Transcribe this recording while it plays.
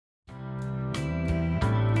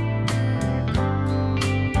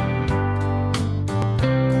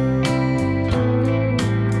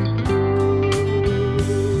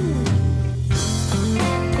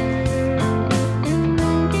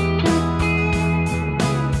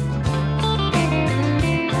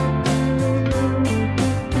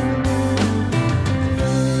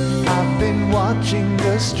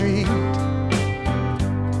street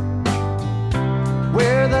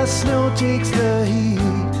where the snow takes the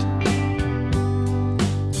heat.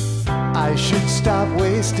 I should stop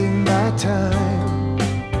wasting my time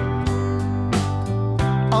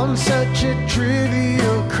on such a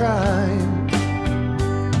trivial crime.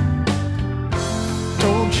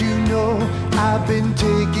 Don't you know I've been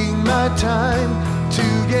taking my time to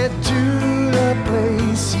get to the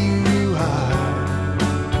place you are?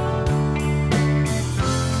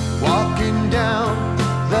 Walking down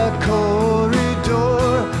the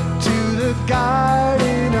corridor to the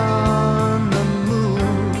garden on the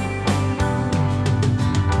moon.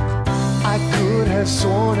 I could have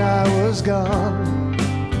sworn I was gone.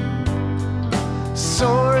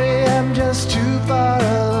 Sorry, I'm just too far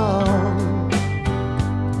along.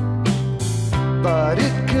 But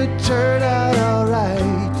it could turn out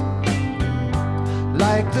alright,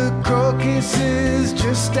 like the crocuses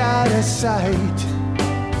just out of sight.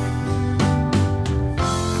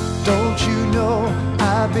 Don't you know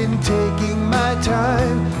I've been taking my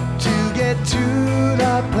time to get to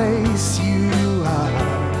the place you are?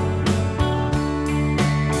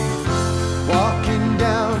 Walking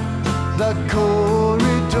down the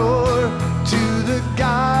corridor to the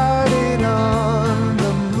garden on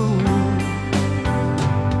the moon.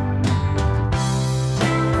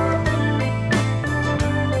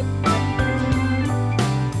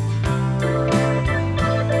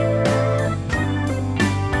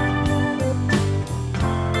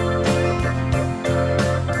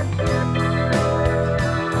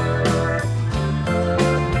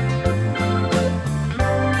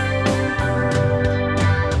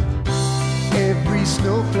 Every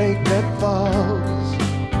snowflake that falls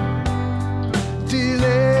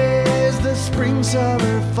delays the spring,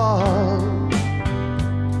 summer, fall.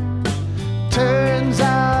 Turns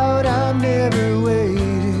out I'm never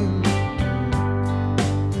waiting.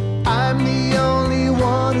 I'm the only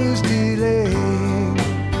one who's delaying.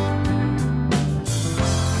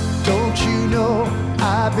 Don't you know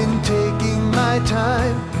I've been taking my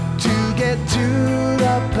time to get to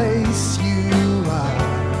the place you are?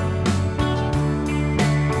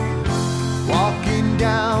 Walking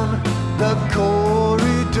down the corridor